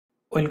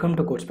Welcome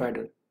to Code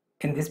Spider.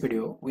 In this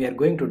video, we are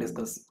going to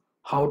discuss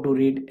how to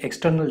read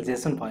external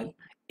JSON file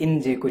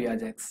in jQuery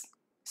AJAX.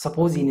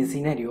 Suppose in a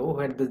scenario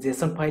where the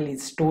JSON file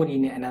is stored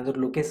in another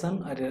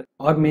location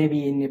or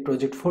maybe in a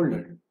project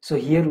folder. So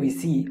here we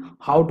see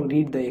how to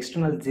read the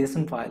external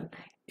JSON file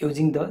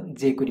using the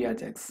jQuery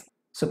AJAX.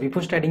 So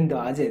before studying the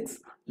AJAX,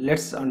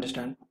 let's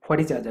understand what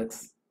is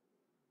AJAX.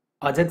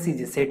 AJAX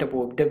is a set of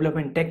web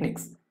development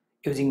techniques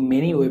using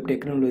many web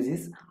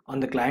technologies on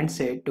the client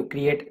side to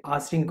create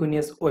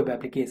asynchronous web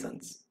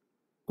applications.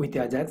 With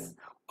Ajax,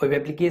 web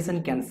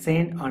application can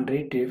send and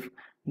retrieve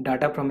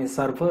data from a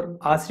server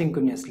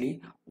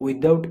asynchronously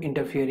without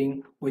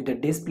interfering with the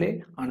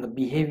display and the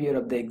behavior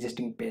of the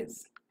existing page.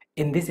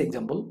 In this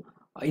example,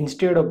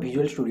 instead of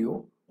Visual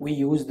Studio, we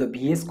use the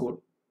VS Code.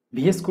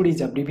 VS Code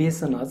is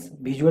abbreviation as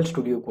Visual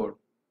Studio Code.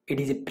 It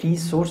is a free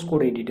source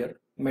code editor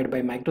made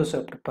by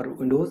Microsoft for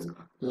Windows,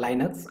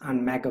 Linux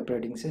and Mac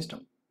operating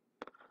system.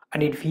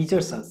 And its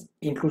features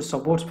include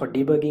supports for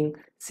debugging,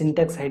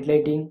 syntax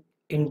highlighting,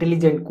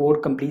 intelligent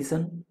code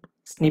completion,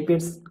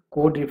 snippets,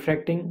 code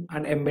refactoring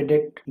and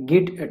embedded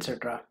Git,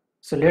 etc.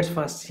 So let's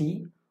first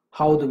see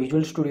how the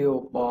Visual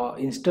Studio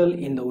install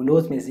in the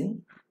Windows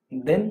machine.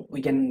 Then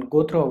we can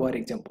go through our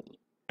example.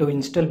 To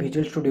install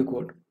Visual Studio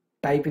Code,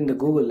 type in the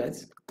Google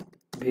as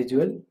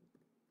Visual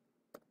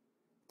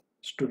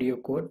Studio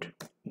Code,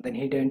 then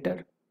hit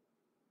enter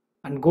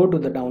and go to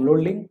the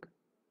download link.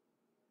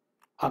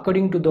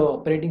 According to the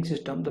operating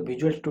system, the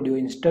Visual Studio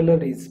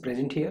installer is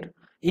present here.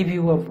 If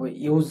you have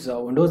used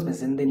Windows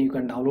machine, then you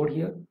can download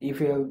here. If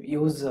you have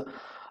used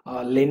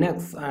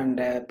Linux and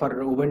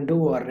for Ubuntu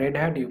or Red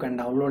Hat, you can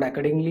download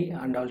accordingly.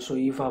 And also if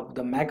you have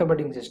the Mac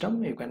operating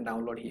system, you can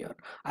download here.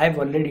 I have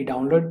already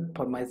downloaded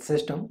for my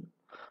system,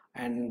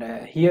 and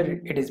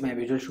here it is my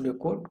Visual Studio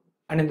Code.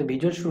 And in the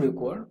Visual Studio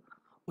Code,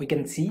 we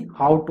can see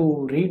how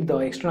to read the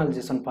external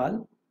JSON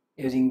file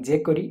using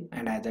jQuery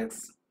and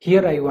AJAX.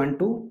 Here I want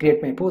to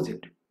create my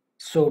project.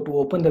 So to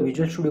open the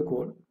Visual Studio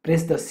Code,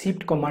 press the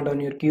Shift command on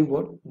your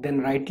keyboard,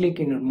 then right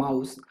click in your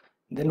mouse,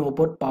 then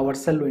open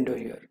PowerShell window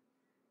here.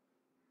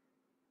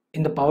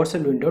 In the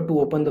PowerShell window, to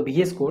open the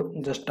VS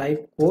Code, just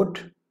type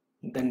code,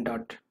 then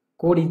dot.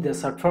 Code is the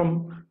short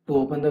form to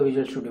open the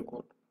Visual Studio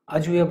Code.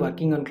 As we are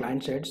working on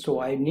client side, so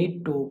I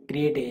need to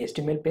create a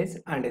HTML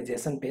page and a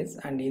JSON page,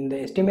 and in the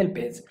HTML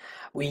page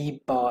we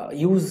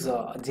use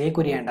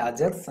jQuery and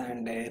AJAX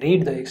and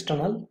read the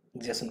external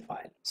JSON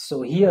file.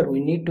 So here we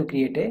need to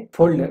create a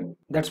folder.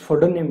 That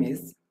folder name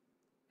is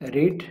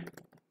read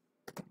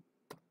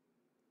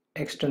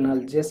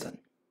external JSON.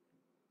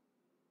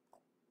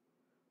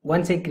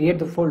 Once I create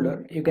the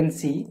folder, you can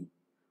see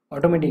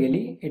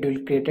automatically it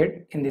will create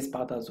it in this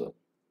path as well.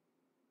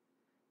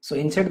 So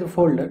inside the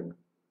folder,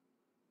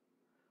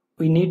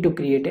 we need to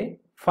create a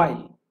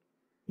file.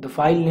 The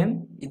file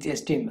name is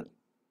HTML.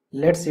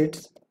 Let's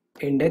it's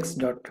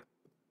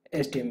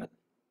index.html.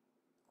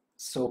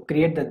 So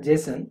create the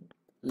JSON.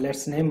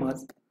 Let's name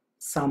as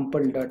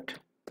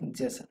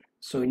sample.json.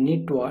 So we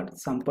need to add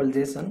sample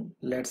JSON.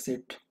 Let's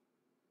it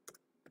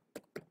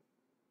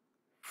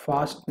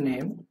first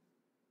name,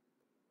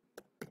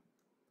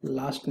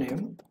 last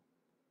name,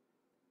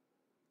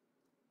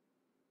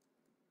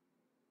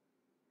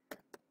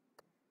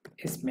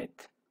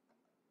 Smith.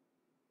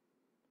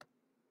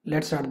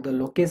 Let's add the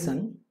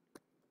location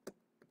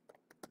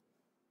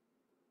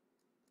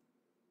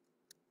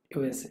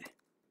USA.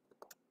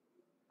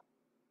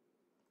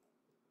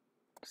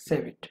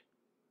 Save it.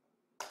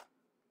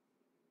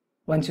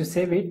 Once you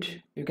save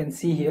it, you can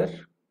see here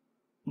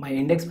my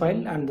index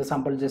file and the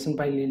sample JSON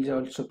file is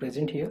also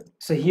present here.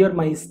 So here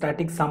my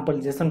static sample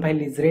JSON file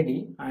is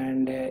ready,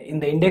 and in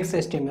the index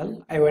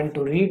HTML I want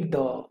to read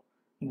the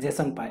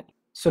JSON file.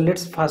 So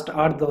let's first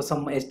add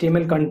some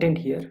HTML content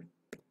here.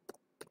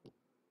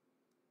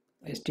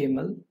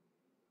 HTML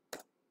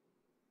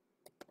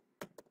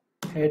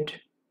head,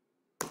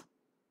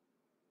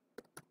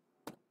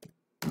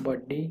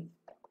 body,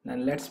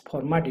 then let's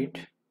format it.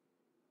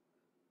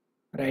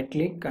 Right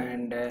click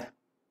and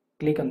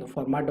click on the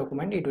format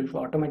document. It will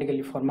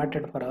automatically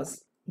formatted for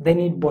us. Then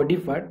in body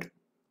part,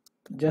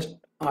 just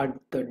add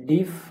the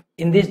div.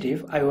 In this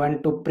div I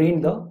want to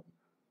print the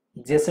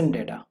JSON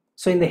data.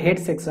 So in the head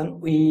section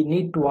we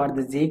need to add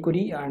the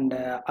jQuery and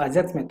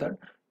AJAX method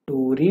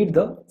to read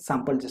the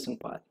sample JSON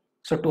file.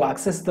 So to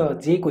access the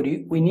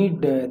jQuery, we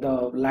need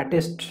the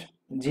latest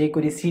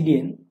jQuery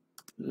CDN,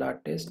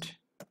 latest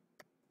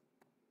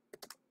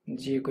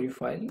jQuery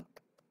file.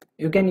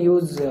 You can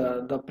use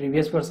the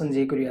previous version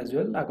jQuery as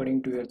well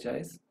according to your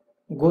choice.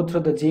 Go through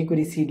the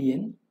jQuery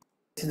CDN.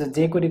 This is the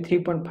jQuery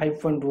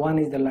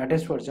 3.5.1 is the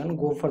latest version.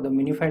 Go for the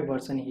minified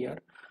version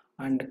here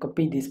and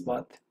copy this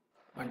path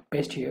and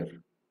paste here.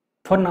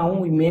 For now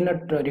we may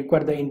not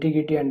require the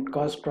integrity and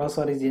cross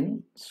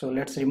origin, so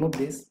let's remove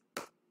this.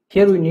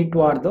 Here we need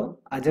to add the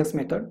AJAX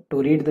method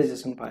to read the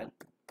JSON file.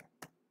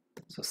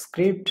 So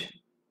script,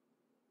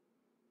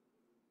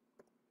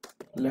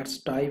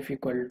 let's type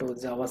equal to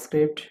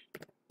JavaScript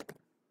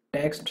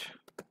text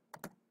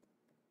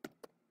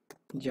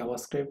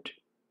JavaScript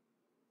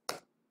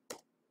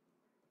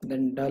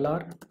then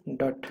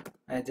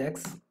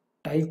 $.ajax,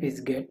 type is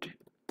get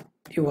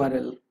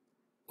URL.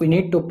 We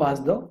need to pass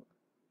the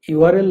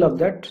URL of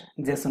that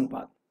JSON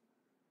path.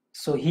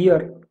 So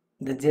here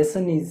the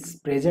JSON is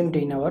present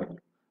in our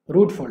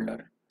root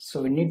folder,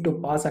 so we need to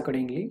pass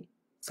accordingly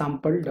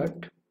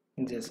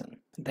sample.json.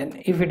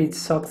 Then if it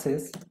is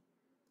success,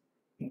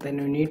 then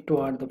we need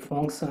to add the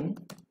function,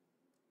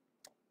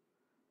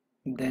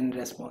 then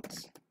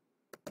response.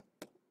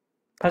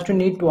 First we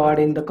need to add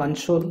in the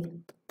console,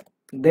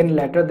 then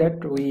later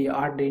that we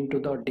add into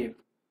the div.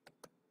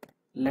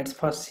 Let's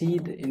first see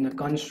in the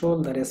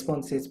console the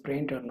response is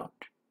print or not.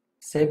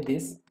 Save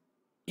this.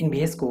 In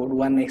VS Code,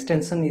 one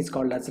extension is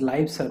called as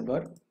live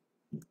server.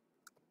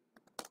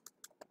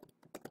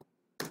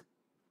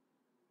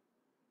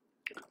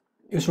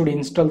 You should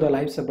install the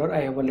live server.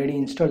 I have already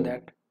installed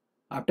that.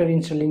 After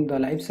installing the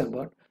live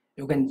server,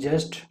 you can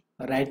just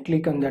right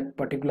click on that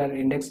particular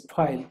index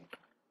file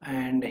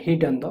and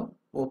hit on the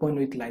open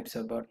with live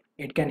server.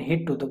 It can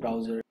hit to the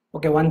browser.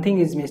 Okay, one thing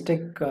is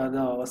mistake,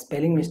 the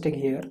spelling mistake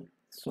here.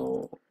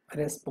 So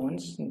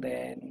response,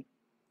 then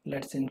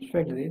let's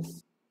inspect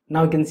this.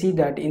 Now you can see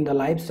that in the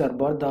live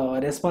server the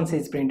response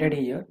is printed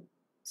here.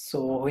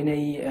 So when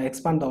I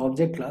expand the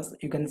object class,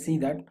 you can see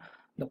that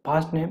the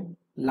first name,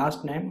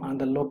 last name and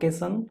the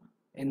location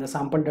in the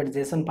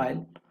sample.json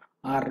file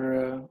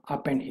are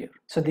append here.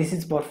 So this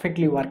is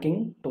perfectly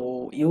working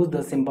to use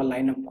the simple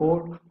line of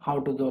code how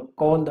to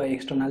call the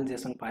external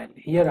JSON file.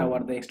 Here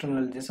the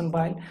external JSON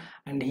file,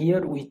 and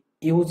here we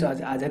use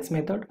as Ajax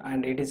method,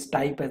 and it is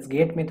type as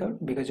get method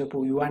because you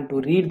want to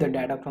read the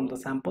data from the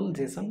sample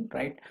JSON,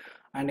 right?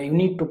 And you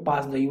need to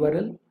pass the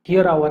URL.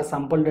 Here our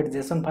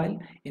sample.json file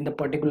in the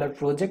particular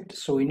project,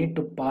 so we need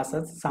to pass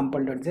as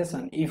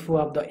sample.json. If you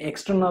have the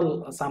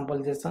external sample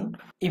JSON,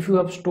 if you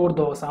have stored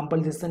the sample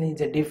JSON in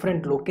a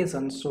different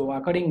location, so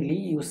accordingly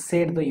you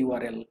set the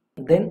URL.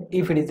 Then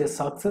if it is a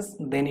success,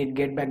 then it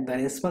get back the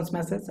response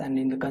message, and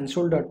in the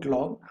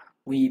console.log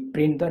we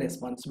print the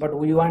response. But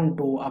we want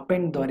to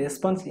append the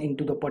response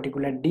into the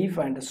particular div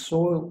and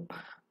show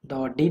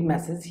the div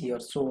message here.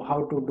 So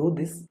how to do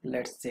this?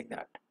 Let's check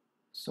that.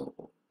 So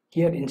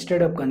here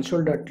instead of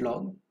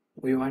console.log,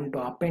 we want to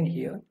append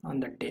here on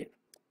the div.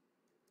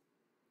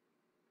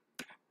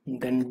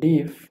 Then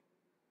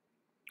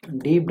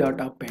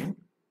div.append.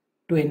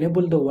 To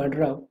enable the word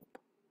wrap,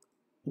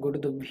 go to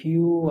the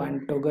view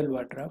and toggle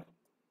word wrap.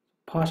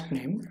 First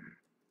name,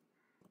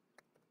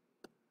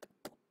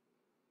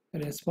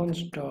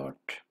 response dot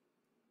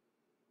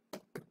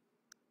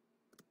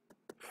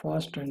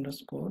first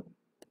underscore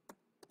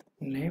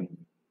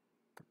name,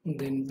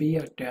 then be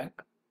a tag,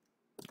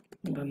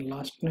 then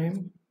last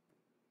name,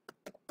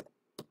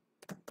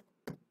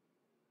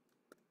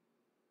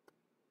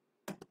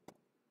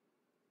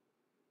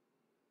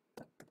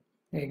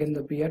 again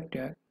the be a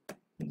tag,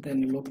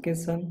 then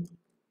location,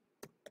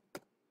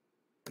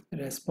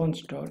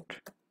 response dot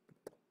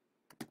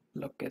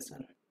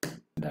location.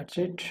 That's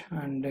it,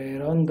 and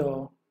run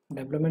the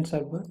development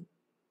server.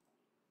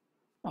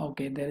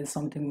 Okay, there is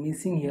something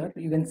missing here.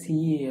 You can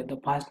see the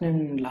first name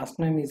and last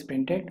name is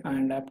printed,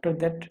 and after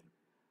that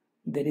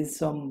there is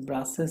some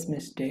process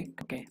mistake.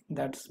 Okay,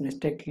 that's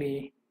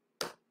mistakenly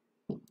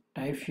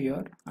type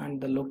here,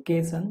 and the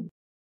location,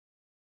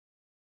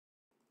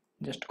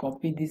 just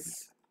copy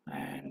this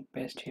and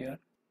paste here,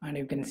 and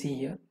you can see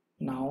here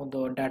now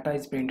the data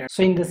is printed.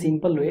 So in the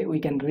simple way we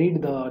can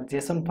read the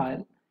JSON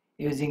file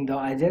using the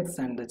Ajax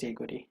and the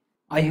jQuery.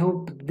 I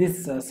hope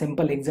this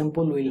simple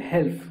example will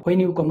help when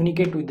you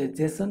communicate with the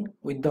JSON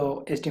with the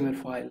HTML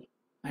file,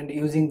 and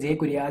using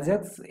jQuery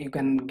AJAX you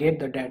can get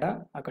the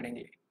data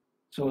accordingly.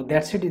 So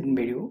that's it in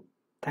video.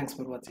 Thanks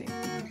for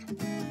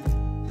watching.